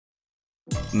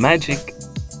magic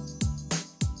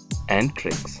and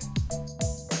tricks.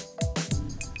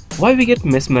 Why we get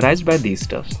mesmerized by these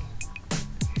stuffs?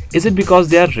 Is it because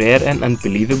they are rare and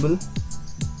unbelievable?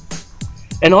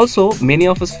 And also, many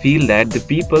of us feel that the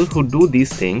people who do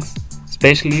these things,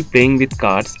 especially playing with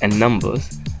cards and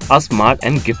numbers, are smart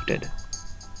and gifted.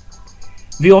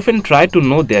 We often try to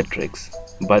know their tricks,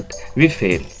 but we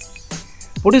fail.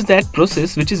 What is that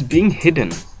process which is being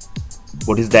hidden?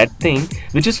 What is that thing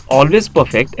which is always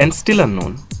perfect and still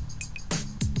unknown?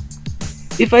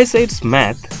 If I say it's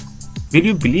math, will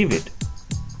you believe it?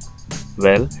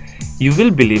 Well, you will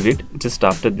believe it just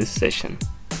after this session.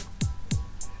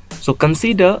 So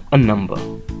consider a number.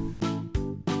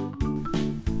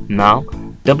 Now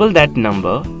double that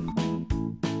number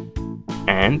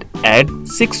and add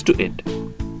 6 to it.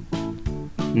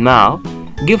 Now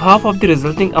give half of the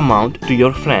resulting amount to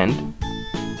your friend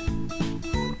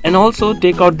and also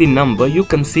take out the number you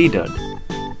considered.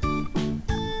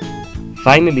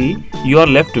 Finally, you are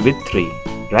left with 3,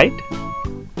 right?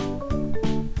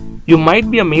 You might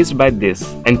be amazed by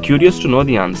this and curious to know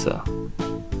the answer.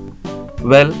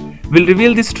 Well, we'll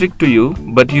reveal this trick to you,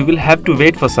 but you will have to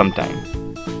wait for some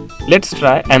time. Let's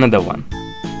try another one.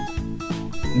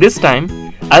 This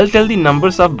time, I'll tell the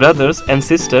numbers of brothers and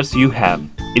sisters you have,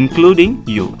 including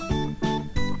you.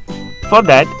 For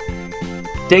that,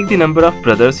 take the number of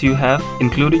brothers you have,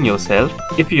 including yourself,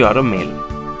 if you are a male.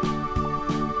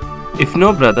 If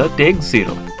no brother, take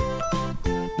 0.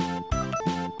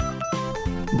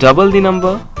 Double the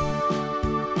number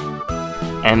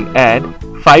and add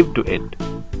 5 to it.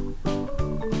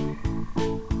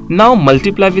 Now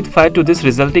multiply with 5 to this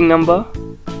resulting number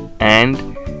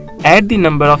and add the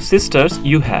number of sisters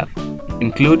you have,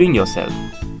 including yourself,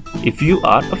 if you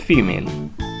are a female.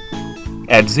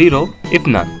 Add 0 if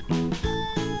none.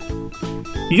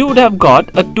 You would have got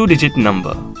a 2-digit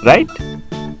number, right?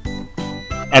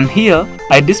 And here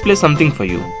I display something for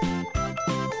you.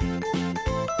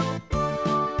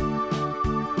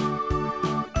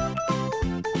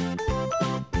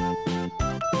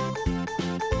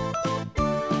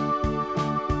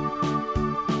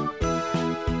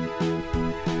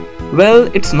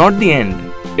 Well, it's not the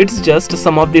end. It's just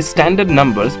some of the standard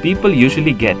numbers people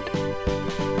usually get.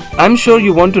 I'm sure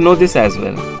you want to know this as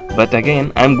well, but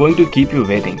again, I'm going to keep you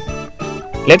waiting.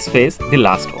 Let's face the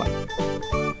last one.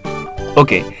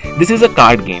 Okay, this is a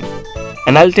card game,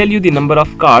 and I'll tell you the number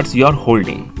of cards you are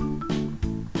holding.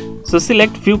 So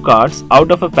select few cards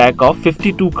out of a pack of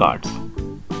 52 cards.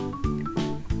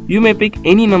 You may pick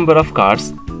any number of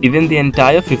cards, even the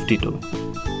entire 52.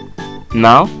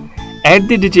 Now, add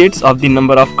the digits of the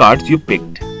number of cards you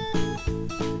picked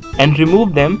and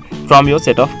remove them from your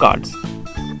set of cards.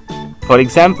 For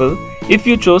example, if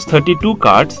you chose 32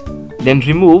 cards, then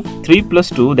remove 3 plus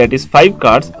 2, that is 5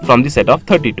 cards from the set of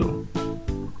 32.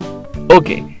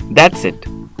 Okay, that's it.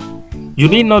 You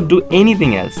need not do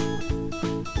anything else.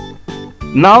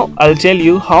 Now I'll tell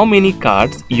you how many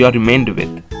cards you are remained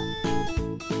with.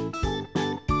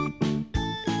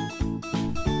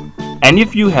 And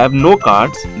if you have no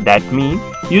cards, that means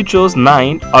you chose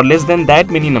 9 or less than that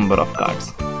many number of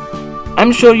cards.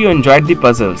 I'm sure you enjoyed the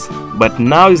puzzles, but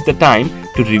now is the time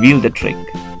to reveal the trick.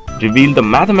 Reveal the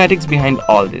mathematics behind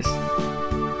all this.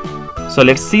 So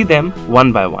let's see them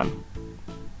one by one.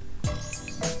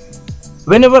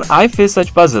 Whenever I face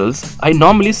such puzzles, I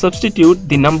normally substitute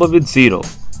the number with 0.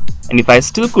 And if I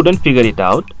still couldn't figure it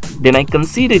out, then I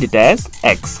consider it as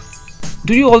x.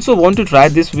 Do you also want to try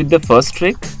this with the first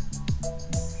trick?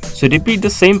 So repeat the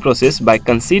same process by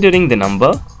considering the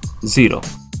number 0.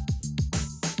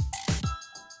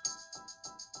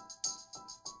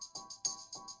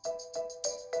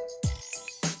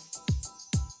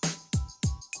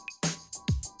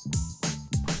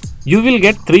 You will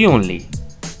get 3 only.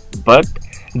 But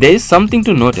there is something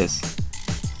to notice.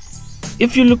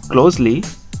 If you look closely,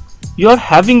 you are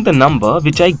having the number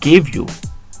which I gave you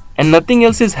and nothing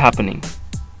else is happening.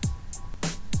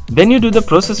 When you do the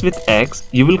process with x,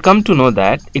 you will come to know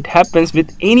that it happens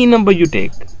with any number you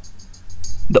take.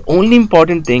 The only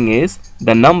important thing is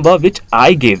the number which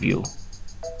I gave you.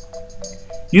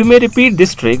 You may repeat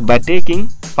this trick by taking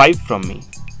 5 from me.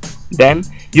 Then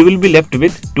you will be left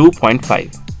with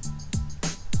 2.5.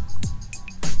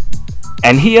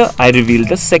 And here I reveal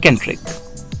the second trick.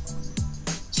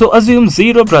 So assume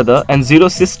 0 brother and 0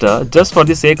 sister just for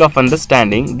the sake of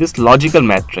understanding this logical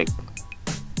math trick.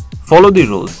 Follow the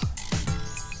rules.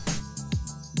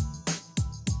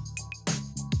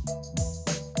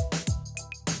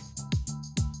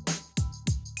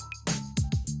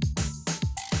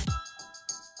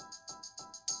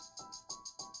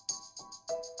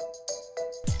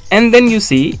 And then you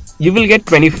see you will get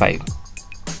 25.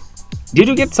 Did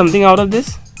you get something out of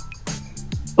this?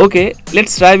 Okay,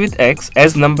 let's try with x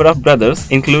as number of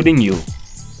brothers including you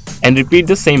and repeat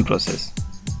the same process.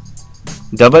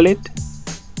 Double it,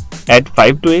 add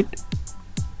 5 to it,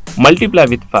 multiply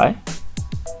with 5,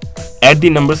 add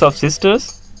the numbers of sisters,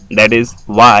 that is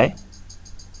y.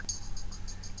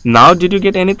 Now did you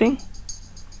get anything?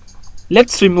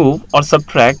 Let's remove or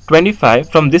subtract 25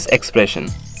 from this expression.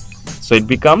 So it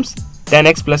becomes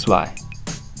 10x plus y.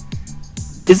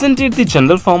 Isn't it the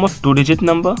general form of two-digit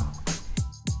number?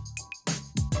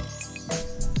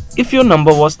 If your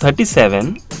number was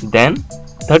 37, then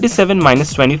 37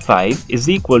 minus 25 is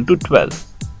equal to 12.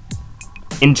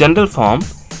 In general form,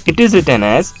 it is written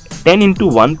as 10 into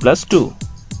 1 plus 2.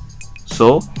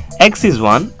 So, x is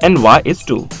 1 and y is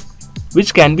 2,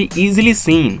 which can be easily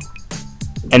seen.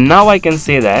 And now I can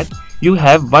say that you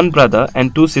have one brother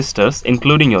and two sisters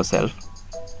including yourself.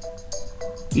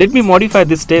 Let me modify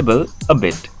this table a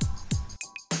bit.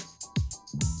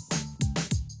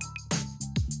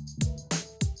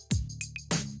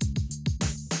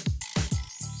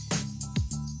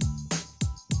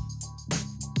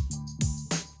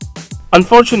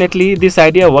 Unfortunately, this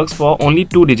idea works for only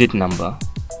two-digit number.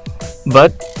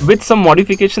 But with some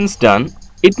modifications done,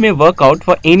 it may work out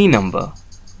for any number.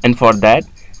 And for that,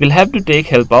 we'll have to take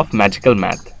help of magical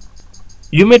math.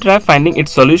 You may try finding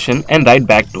its solution and write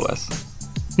back to us.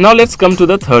 Now let's come to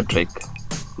the third trick,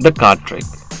 the card trick.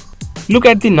 Look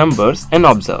at the numbers and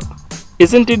observe.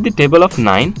 Isn't it the table of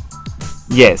 9?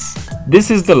 Yes,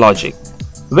 this is the logic.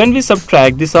 When we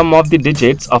subtract the sum of the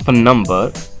digits of a number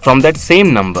from that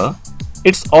same number,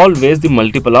 it's always the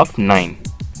multiple of 9.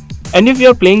 And if you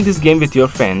are playing this game with your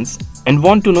friends and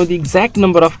want to know the exact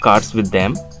number of cards with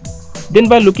them, then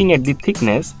by looking at the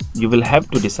thickness, you will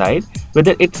have to decide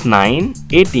whether it's 9,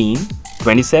 18,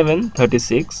 27,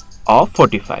 36 or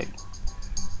 45.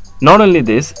 Not only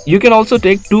this, you can also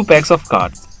take 2 packs of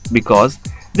cards because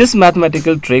this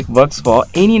mathematical trick works for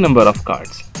any number of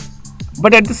cards.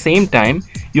 But at the same time,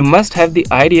 you must have the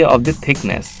idea of the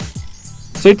thickness.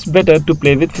 So it's better to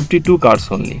play with 52 cards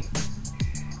only.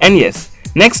 And yes,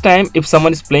 next time if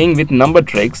someone is playing with number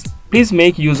tricks, please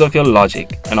make use of your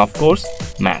logic and of course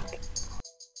math.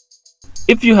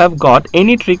 If you have got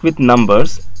any trick with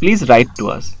numbers, please write to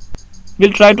us.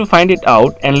 We'll try to find it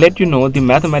out and let you know the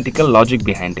mathematical logic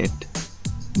behind it.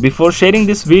 Before sharing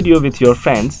this video with your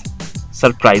friends,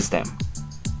 surprise them.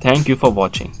 Thank you for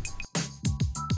watching.